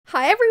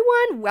Hi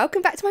everyone,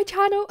 welcome back to my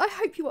channel. I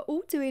hope you are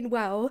all doing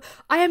well.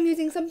 I am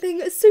using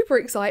something super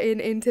exciting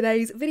in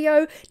today's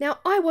video. Now,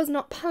 I was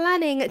not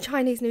planning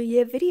Chinese New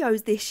Year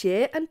videos this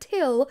year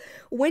until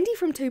Wendy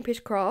from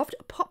Toonpish Craft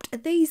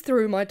popped these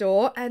through my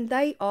door, and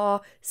they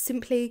are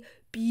simply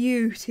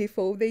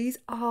beautiful. These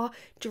are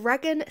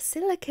dragon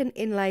silicone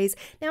inlays.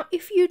 Now,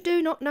 if you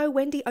do not know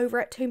Wendy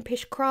over at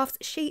Toonpish Crafts,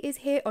 she is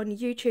here on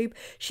YouTube.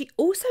 She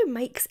also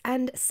makes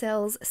and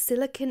sells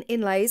silicone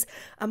inlays,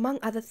 among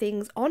other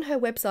things, on her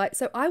website,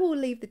 so I will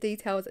leave the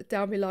details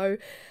down below.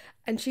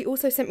 And she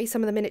also sent me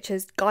some of the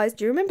miniatures. Guys,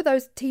 do you remember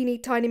those teeny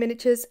tiny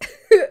miniatures?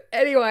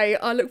 Anyway,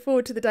 I look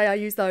forward to the day I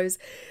use those.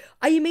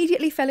 I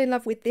immediately fell in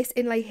love with this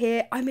inlay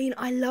here. I mean,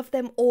 I love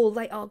them all.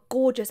 They are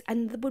gorgeous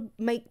and would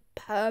make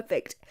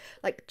perfect,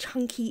 like,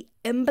 chunky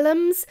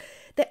emblems.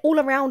 They're all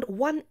around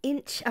 1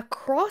 inch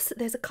across.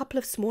 There's a couple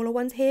of smaller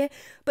ones here,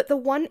 but the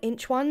 1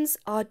 inch ones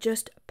are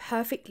just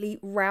perfectly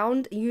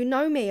round. You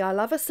know me, I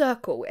love a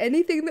circle.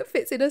 Anything that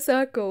fits in a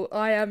circle,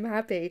 I am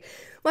happy.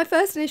 My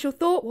first initial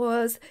thought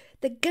was,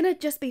 they're gonna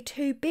just be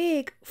too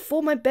big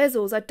for my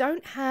bezels. I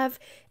don't have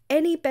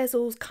any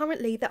bezels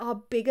currently that are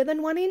bigger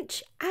than 1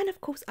 inch, and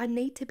of course I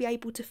need to be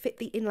able to fit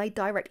the inlay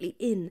directly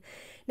in.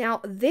 Now,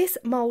 this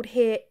mold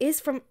here is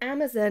from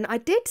Amazon. I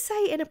did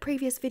say in a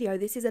previous video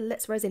this is a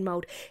Let's Resin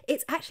mold.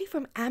 It's actually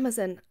from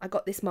Amazon I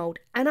got this mold,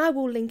 and I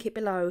will link it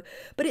below,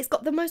 but it's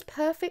got the most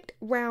perfect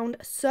round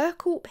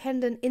circle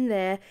pendant in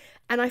there,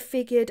 and I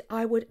figured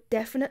I would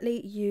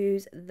definitely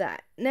use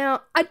that.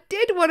 Now, I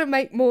did want to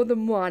make more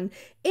than one.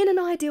 In an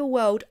ideal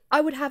world, I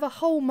would have a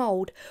whole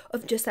mold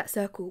of just that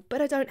circle,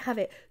 but I don't have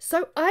it.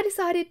 So I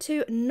decided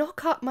to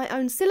knock up my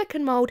own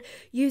silicone mold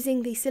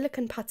using the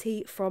silicone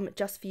putty from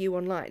Just For You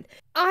online.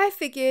 I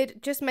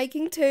figured just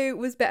making two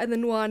was better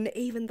than one,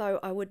 even though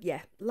I would,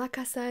 yeah, like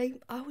I say,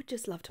 I would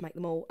just love to make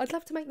them all. I'd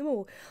love to make them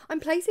all. I'm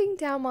placing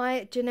down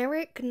my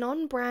generic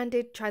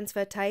non-branded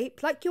transfer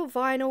tape, like your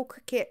vinyl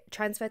Cricut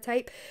transfer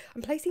tape.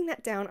 I'm placing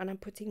that down and I'm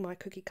putting my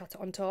cookie cutter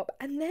on top,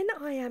 and then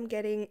I am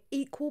getting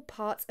equal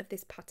parts of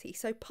this putty.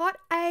 So part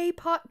A,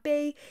 part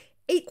B,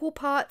 equal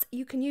parts.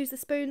 You can use the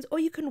spoons or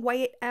you can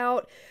weigh it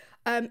out.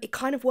 It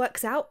kind of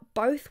works out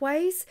both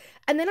ways,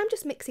 and then I'm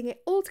just mixing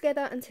it all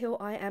together until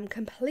I am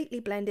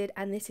completely blended,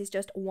 and this is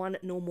just one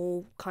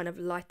normal kind of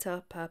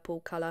lighter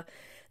purple colour.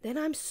 Then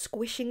I'm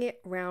squishing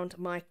it around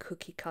my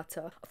cookie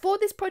cutter. For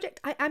this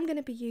project, I am going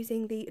to be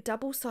using the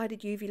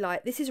double-sided UV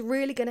light. This is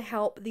really going to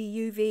help the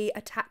UV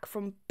attack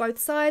from both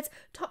sides,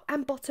 top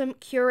and bottom,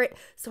 cure it,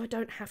 so I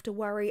don't have to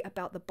worry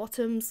about the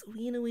bottoms.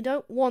 You know, we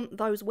don't want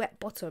those wet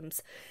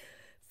bottoms.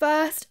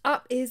 First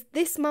up is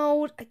this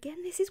mold.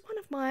 Again, this is one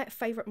of my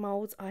favourite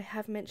molds. I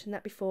have mentioned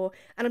that before,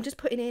 and I'm just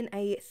putting in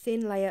a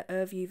thin layer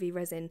of UV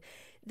resin.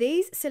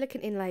 These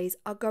silicone inlays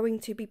are going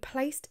to be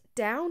placed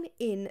down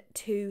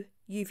into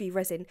UV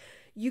resin.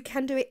 You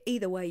can do it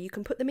either way. You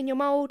can put them in your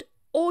mold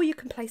or you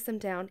can place them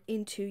down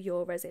into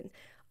your resin.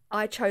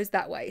 I chose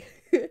that way.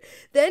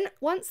 Then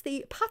once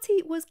the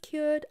putty was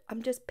cured,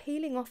 I'm just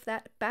peeling off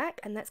that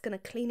back, and that's going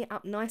to clean it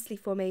up nicely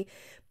for me.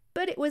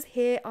 But it was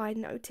here I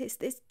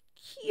noticed this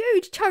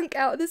huge chunk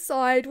out of the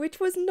side, which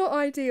was not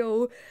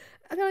ideal,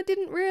 and I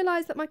didn't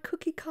realise that my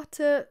cookie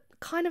cutter,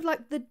 kind of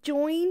like the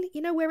join,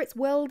 you know, where it's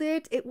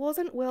welded, it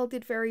wasn't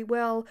welded very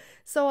well,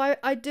 so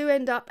I do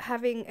end up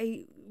having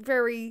a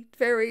very,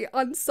 very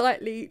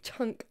unsightly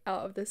chunk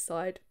out of the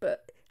side.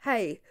 But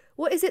hey,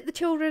 what is it the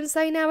children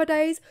say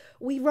nowadays?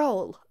 We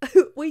roll.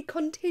 We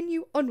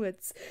continue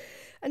onwards.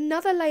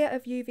 Another layer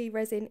of UV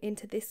resin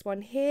into this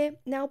one here.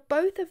 Now,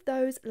 both of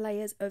those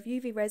layers of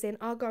UV resin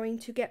are going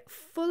to get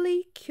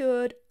fully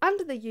cured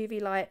under the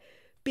UV light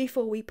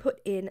before we put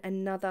in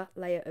another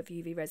layer of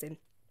UV resin.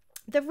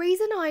 The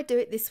reason I do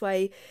it this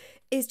way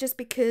is just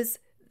because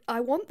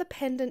I want the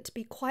pendant to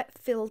be quite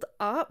filled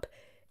up.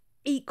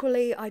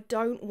 Equally, I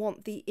don't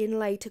want the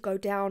inlay to go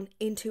down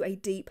into a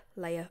deep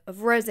layer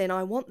of resin.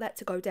 I want that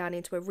to go down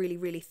into a really,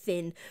 really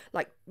thin,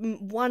 like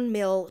 1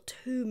 mil,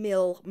 2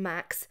 mil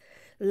max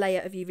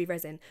layer of UV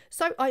resin.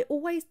 So I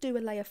always do a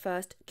layer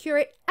first, cure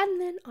it, and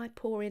then I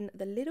pour in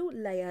the little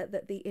layer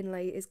that the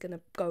inlay is going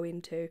to go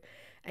into.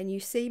 And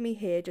you see me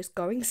here just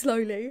going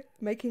slowly,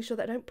 making sure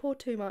that I don't pour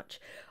too much.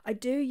 I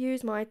do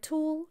use my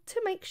tool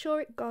to make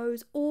sure it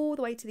goes all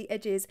the way to the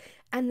edges,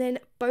 and then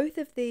both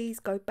of these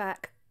go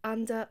back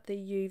under the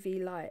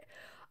UV light.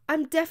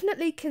 I'm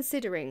definitely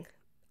considering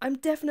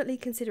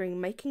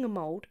making a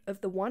mold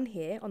of the one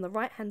here on the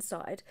right hand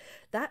side.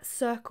 That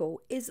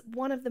circle is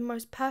one of the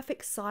most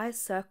perfect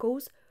size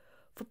circles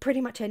for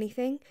pretty much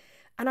anything,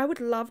 and I would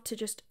love to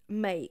just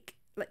make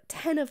like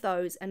 10 of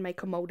those and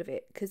make a mold of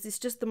it, because it's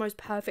just the most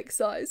perfect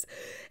size.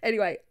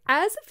 Anyway,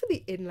 as for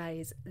the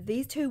inlays,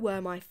 these two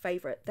were my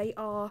favourite. They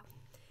are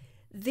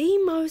the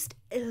most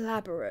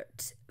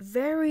elaborate,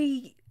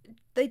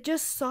 they're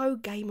just so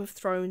Game of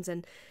Thrones,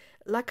 and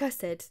like I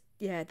said,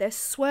 yeah, they're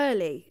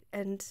swirly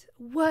and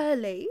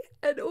whirly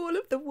and all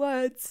of the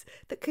words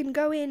that can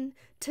go in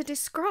to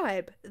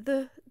describe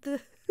the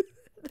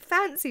the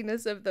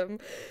fanciness of them.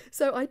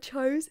 So I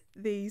chose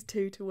these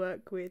two to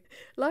work with.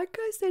 Like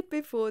I said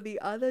before, the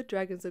other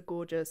dragons are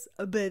gorgeous,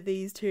 but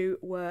these two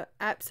were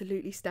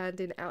absolutely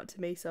standing out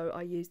to me, so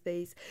I used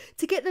these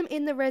to get them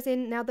in the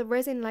resin. Now the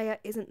resin layer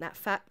isn't that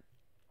fat,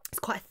 it's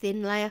quite a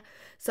thin layer,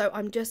 so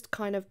I'm just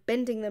kind of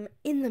bending them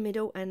in the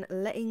middle and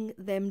letting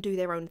them do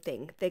their own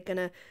thing. They're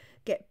gonna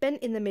get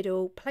bent in the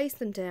middle, place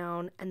them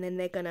down, and then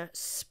they're gonna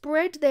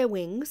spread their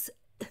wings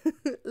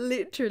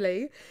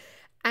literally,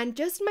 and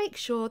just make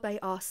sure they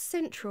are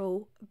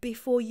central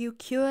before you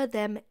cure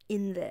them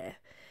in there.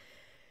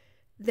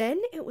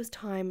 Then it was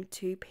time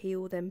to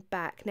peel them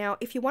back. Now,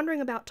 if you're wondering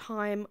about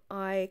time,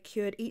 I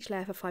cured each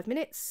layer for 5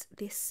 minutes.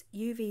 This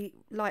UV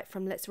light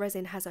from Let's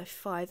Resin has a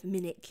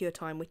 5-minute cure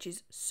time, which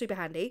is super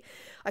handy.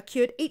 I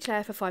cured each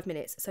layer for 5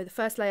 minutes. So the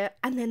first layer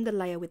and then the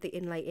layer with the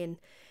inlay in.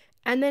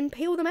 And then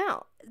peel them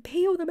out.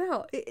 Peel them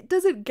out. It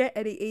doesn't get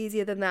any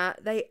easier than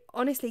that. They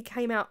honestly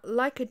came out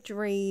like a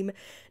dream.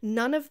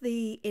 None of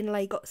the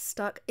inlay got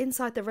stuck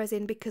inside the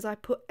resin because I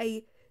put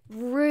a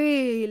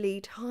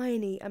really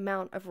tiny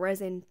amount of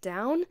resin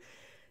down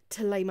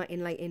to lay my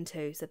inlay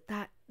into. So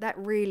that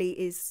really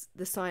is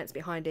the science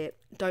behind it.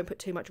 Don't put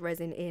too much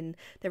resin in.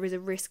 There is a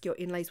risk your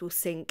inlays will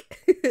sink.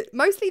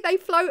 Mostly they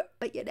float,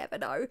 but you never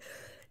know.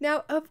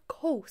 Now, of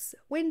course,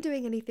 when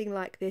doing anything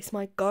like this,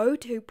 my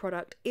go-to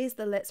product is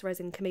the Let's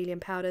Resin Chameleon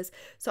powders.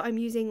 So I'm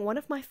using one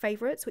of my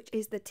favorites, which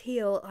is the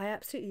teal. I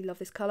absolutely love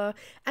this color.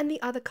 And the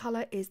other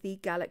color is the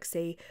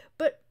Galaxy.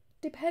 But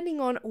depending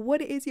on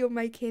what it is you're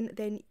making,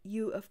 then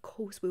you of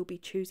course will be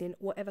choosing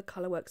whatever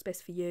colour works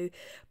best for you.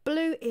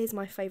 Blue is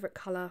my favourite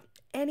colour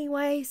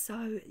anyway,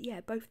 so yeah,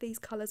 both these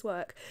colours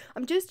work.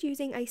 I'm just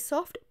using a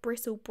soft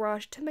bristle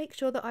brush to make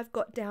sure that I've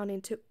got down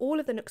into all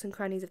of the nooks and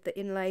crannies of the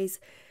inlays.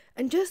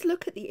 And just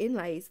look at the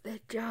inlays, they're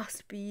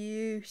just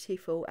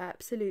beautiful,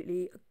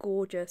 absolutely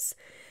gorgeous.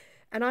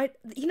 And I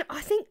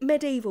think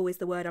medieval is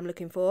the word I'm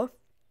looking for.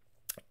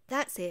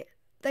 That's it.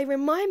 They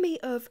remind me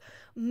of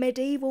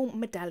medieval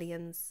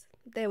medallions.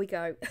 There we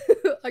go.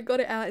 I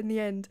got it out in the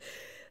end.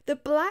 The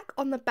black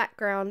on the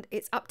background,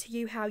 it's up to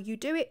you how you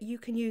do it. You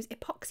can use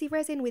epoxy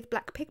resin with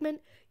black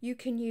pigment. You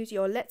can use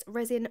your Let's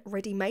Resin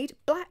ready-made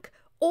black,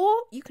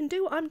 or you can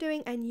do what I'm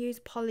doing and use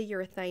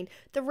polyurethane.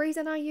 The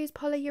reason I use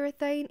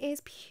polyurethane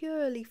is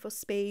purely for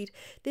speed.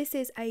 This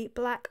is a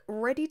black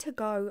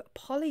ready-to-go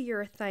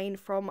polyurethane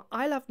from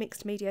I Love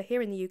Mixed Media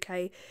here in the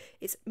UK.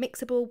 It's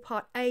mixable,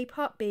 part A,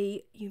 part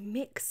B. You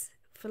mix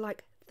for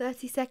like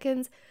 30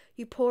 seconds,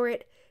 you pour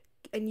it,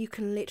 and you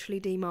can literally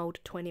demold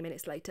 20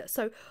 minutes later.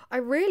 So I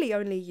really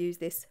only use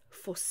this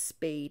for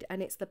speed,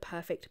 and it's the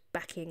perfect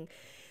backing.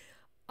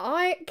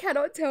 I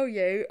cannot tell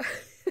you.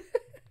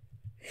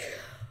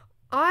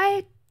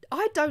 I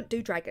don't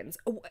do dragons.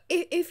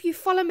 If you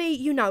follow me,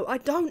 you know I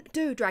don't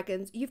do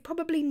dragons. You've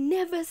probably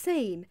never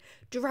seen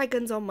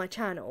dragons on my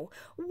channel.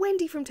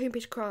 Wendy from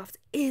Toonfish Crafts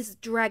is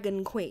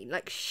dragon queen.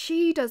 Like,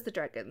 she does the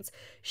dragons.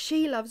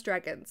 She loves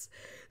dragons.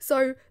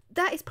 So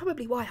that is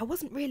probably why I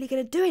wasn't really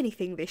going to do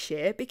anything this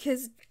year,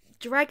 because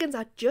dragons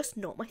are just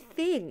not my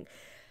thing.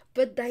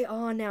 But they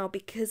are now,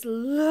 because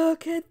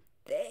look at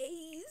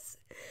these.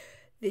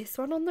 This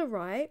one on the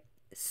right,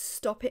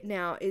 Stop It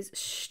Now, is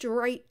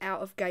straight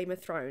out of Game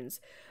of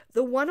Thrones.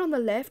 The one on the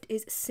left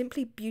is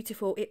simply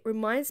beautiful. It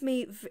reminds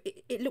me,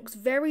 it looks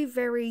very,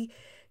 very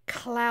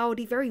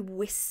cloudy, very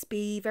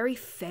wispy, very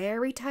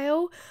fairy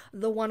tale.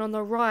 The one on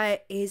the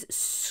right is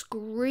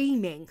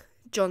screaming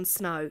Jon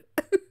Snow.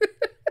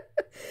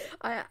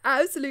 I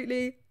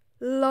absolutely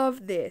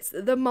love this.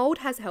 The mould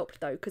has helped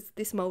though, because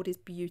this mould is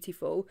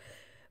beautiful.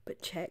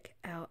 But check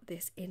out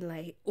this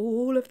inlay.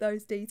 All of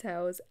those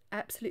details,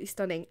 absolutely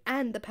stunning.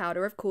 And the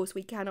powder, of course,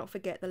 we cannot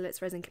forget the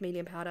Let's Resin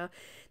Chameleon powder.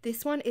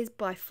 This one is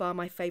by far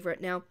my favourite.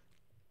 Now,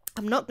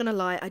 I'm not going to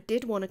lie, I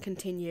did want to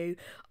continue.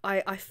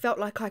 I felt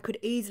like I could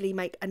easily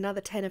make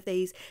another 10 of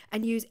these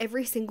and use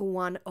every single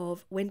one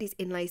of Wendy's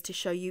inlays to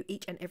show you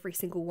each and every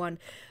single one.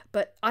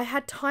 But I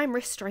had time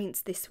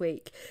restraints this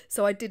week,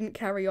 so I didn't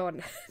carry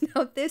on.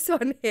 Now, this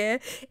one here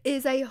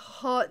is a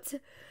hot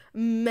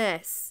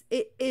mess.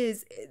 It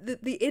is.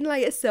 The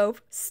inlay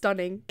itself,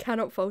 stunning,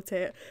 cannot fault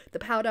it. The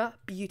powder,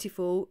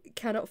 beautiful,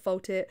 cannot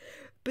fault it.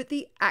 But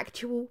the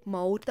actual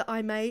mould that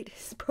I made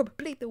is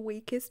probably the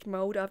weakest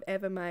mould I've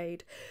ever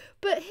made.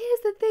 But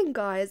here's the thing,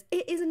 guys.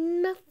 It is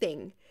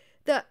nothing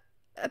that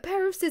a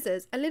pair of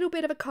scissors, a little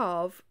bit of a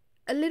carve,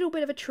 a little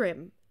bit of a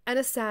trim, and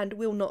a sand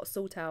will not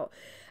sort out.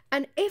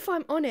 And if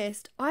I'm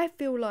honest, I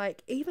feel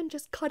like even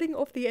just cutting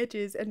off the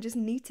edges and just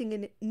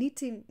neatening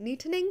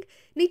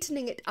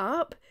it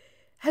up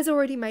has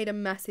already made a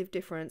massive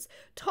difference.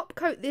 Top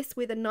coat this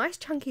with a nice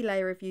chunky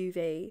layer of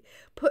UV,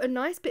 put a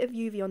nice bit of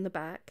UV on the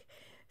back,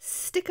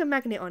 stick a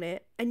magnet on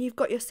it, and you've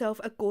got yourself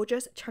a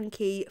gorgeous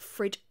chunky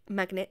fridge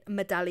magnet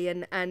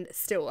medallion. And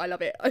still, I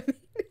love it. I mean,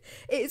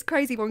 it is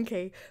crazy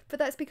wonky, but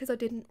that's because I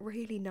didn't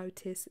really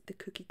notice the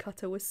cookie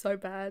cutter was so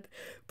bad.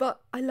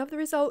 But I love the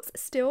results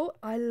still.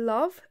 I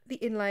love the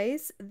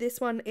inlays. This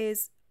one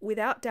is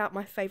without doubt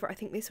my favourite. I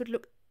think this would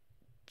look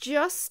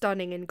just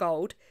stunning in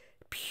gold.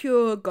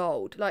 Pure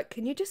gold. Like,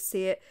 can you just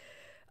see it?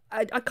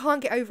 I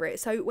can't get over it.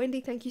 So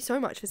Wendy, thank you so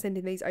much for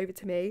sending these over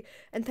to me,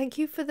 and thank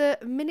you for the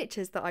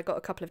miniatures that I got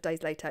a couple of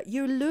days later.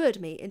 You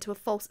lured me into a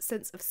false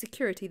sense of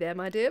security there,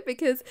 my dear,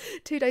 because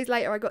 2 days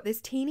later I got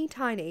this teeny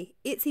tiny,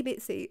 itsy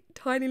bitsy,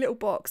 tiny little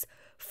box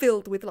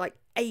filled with like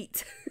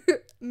 8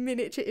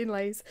 miniature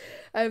inlays.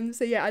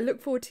 So yeah, I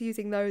look forward to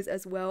using those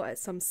as well at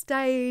some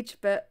stage,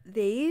 but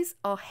these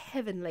are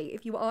heavenly.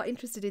 If you are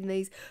interested in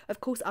these,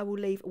 of course I will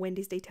leave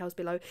Wendy's details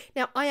below.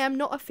 Now, I am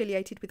not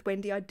affiliated with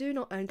Wendy. I do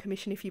not earn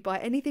commission if you buy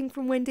anything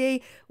from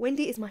Wendy.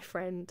 Wendy is my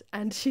friend,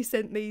 and she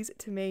sent these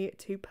to me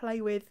to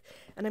play with,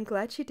 and I'm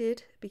glad she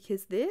did,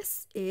 because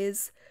this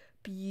is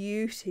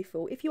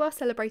beautiful. If you are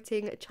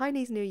celebrating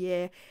Chinese New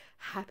Year,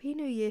 Happy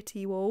New Year to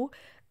you all,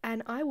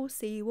 and I will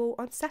see you all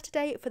on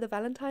Saturday for the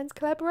Valentine's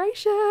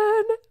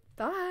collaboration.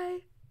 Bye.